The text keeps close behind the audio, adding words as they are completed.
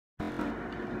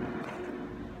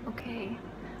Okay,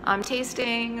 I'm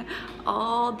tasting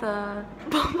all the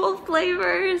bubble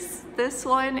flavors. This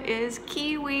one is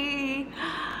kiwi.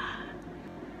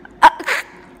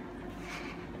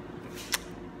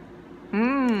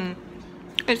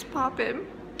 It's popping,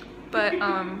 but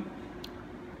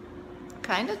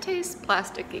kind of tastes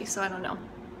plasticky, so I don't know.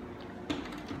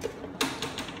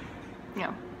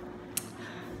 Yeah.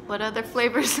 What other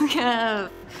flavors do we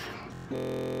have?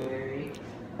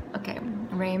 Okay,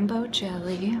 rainbow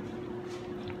jelly.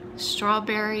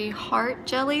 Strawberry heart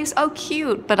jellies. Oh,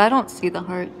 cute, but I don't see the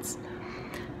hearts.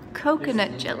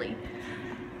 Coconut jelly.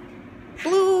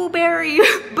 Blueberry,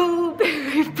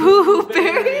 blueberry,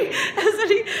 blueberry.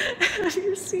 Have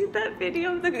you seen that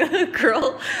video of the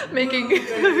girl making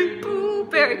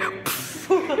blueberry?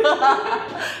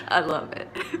 I love it.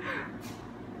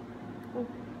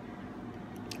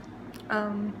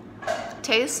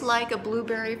 Tastes like a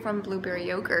blueberry from blueberry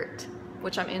yogurt,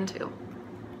 which I'm into.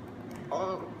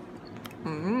 Oh.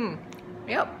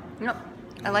 Yep.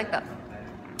 I like that.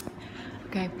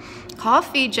 Okay.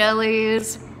 Coffee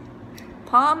jellies.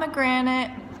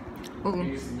 Pomegranate. Ooh.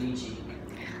 Here's lychee.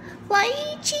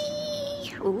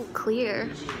 Lychee. Ooh, clear.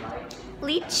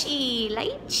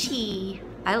 Lychee.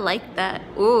 I like that.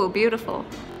 Ooh, beautiful.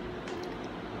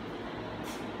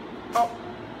 Oh.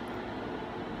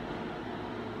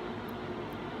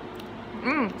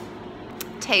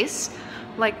 Tastes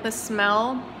like the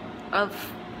smell of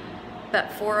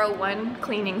that 401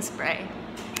 cleaning spray,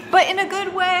 but in a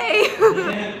good way.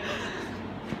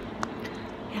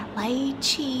 Yeah,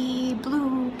 lychee,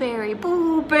 blueberry,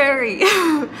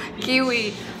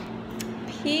 kiwi,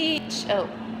 peach. Oh,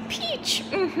 peach.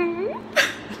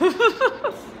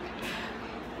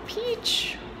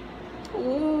 Peach.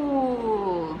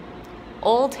 Ooh,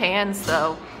 old hands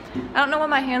though. I don't know why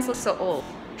my hands look so old.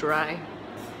 Dry.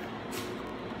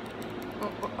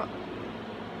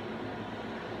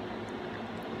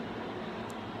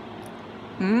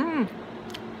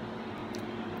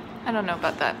 I don't know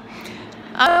about that.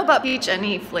 I don't know about peach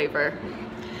any flavor.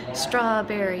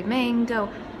 Strawberry, mango,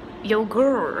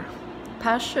 yogurt,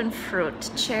 passion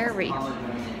fruit, cherry.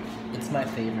 It's my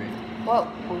favorite. Whoa.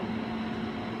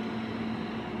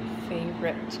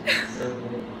 Favorite.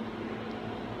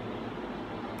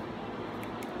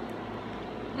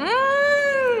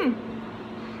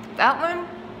 That one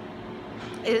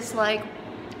is like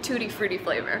tutti frutti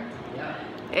flavor. Yeah.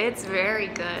 It's very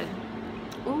good.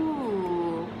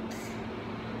 Ooh.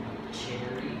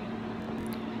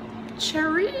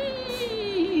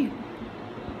 Cherry.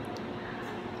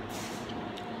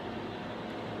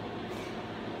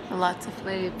 Lots of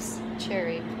flavors.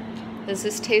 Cherry. Does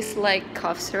this taste like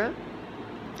cough syrup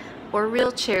or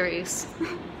real cherries?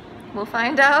 We'll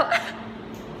find out.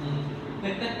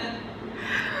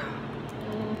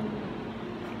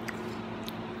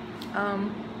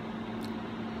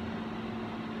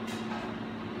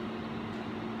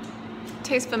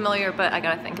 Tastes familiar, but I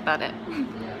gotta think about it.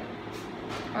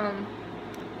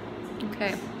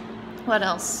 Okay. What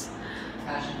else?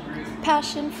 Passion fruit.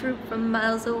 Passion fruit from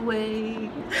miles away.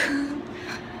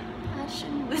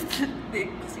 Passion with the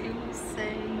things you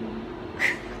say.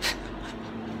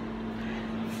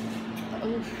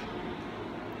 Oof.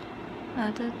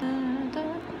 Da, da, da, da.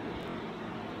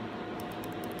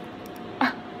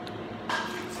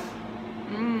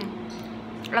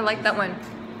 I like that one.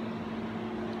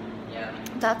 Yeah.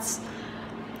 That's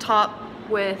topped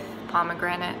with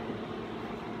pomegranate.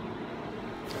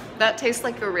 That tastes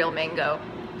like a real mango.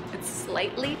 It's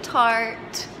slightly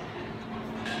tart.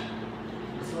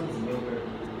 This one's yogurt.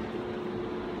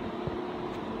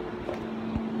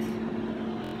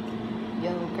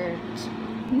 Yogurt.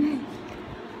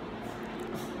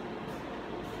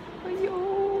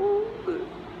 Yogurt.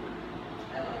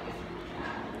 I like it.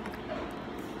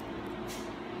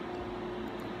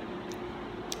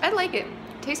 I like it.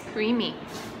 Tastes creamy.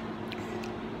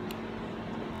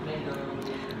 Mango.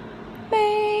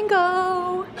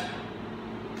 Mango.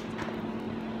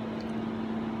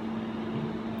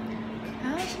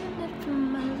 Passionate from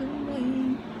miles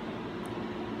away.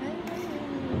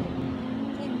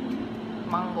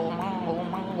 Mango.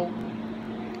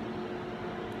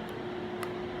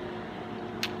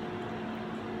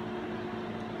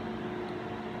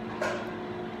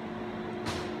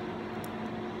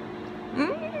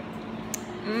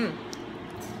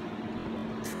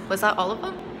 Was that all of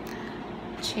them?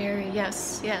 Cherry,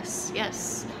 yes.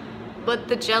 But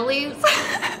the jellies,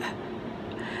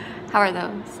 how are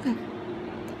those?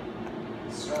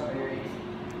 Strawberry.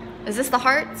 Is this the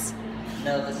hearts?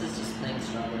 No, this is just plain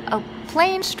strawberry. Oh,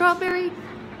 plain strawberry?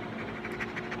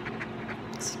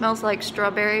 Smells like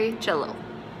strawberry jello.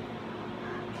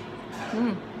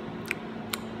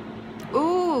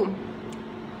 Ooh.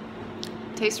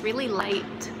 Tastes really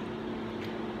light.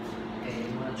 Okay,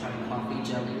 you want to try coffee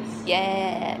jellies?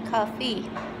 Yeah, coffee.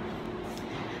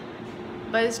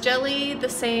 But is jelly the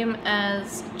same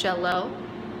as Jello?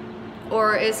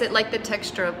 Or is it like the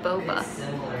texture of boba? It's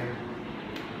similar.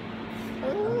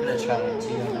 I'm gonna try it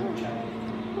too. I've never tried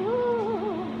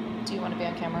it. Do you want to be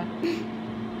on camera?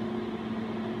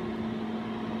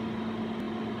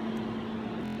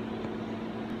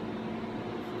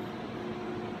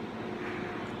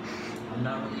 I'm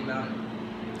not really about it.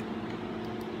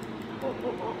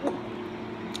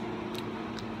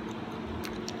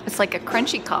 It's like a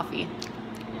crunchy coffee.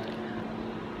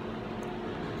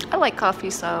 I like coffee,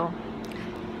 so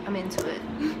I'm into it.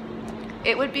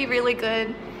 It would be really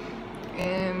good. You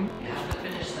have to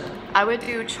finish them. I would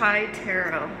do chai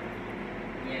taro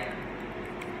Yeah.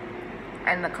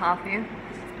 and the coffee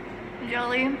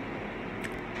jelly.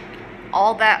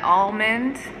 All that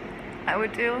almond I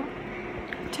would do.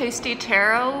 Tasty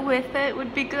taro with it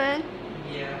would be good.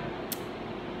 Yeah.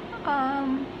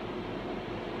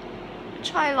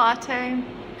 Chai latte,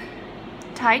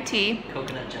 Thai tea,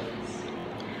 Coconut jellies.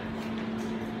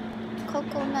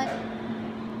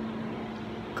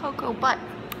 cocoa butt.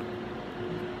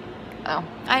 Oh,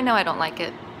 I know I don't like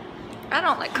it. I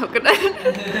don't like coconut.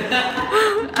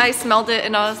 I smelled it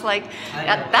and I was like,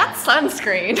 yeah, that's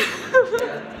sunscreen.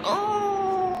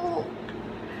 Oh,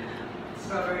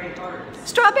 Strawberry hearts.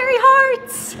 strawberry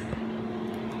hearts.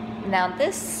 Now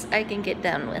this I can get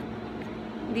down with.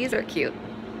 These are cute.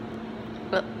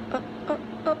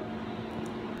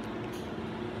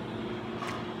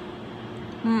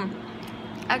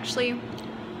 Actually,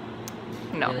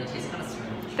 no. Yeah, they taste kind of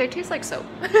strange. They taste like soap.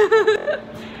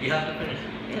 You have to finish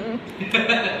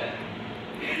it.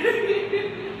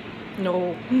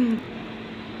 No.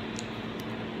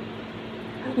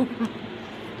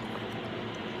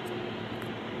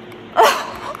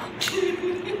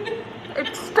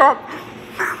 It's stuck.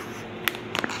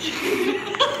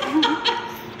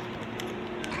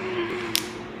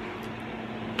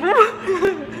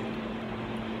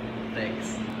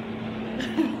 Thanks.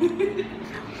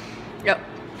 Yep.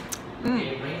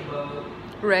 Okay, rainbow.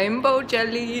 Rainbow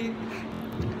jelly.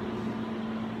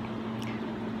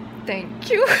 Thank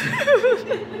you.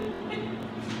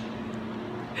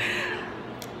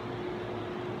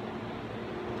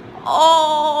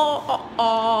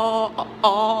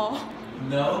 Oh.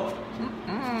 No?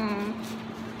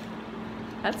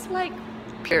 That's like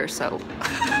pure soap.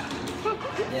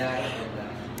 Yeah, I like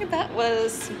that. That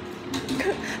was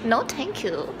no thank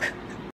you.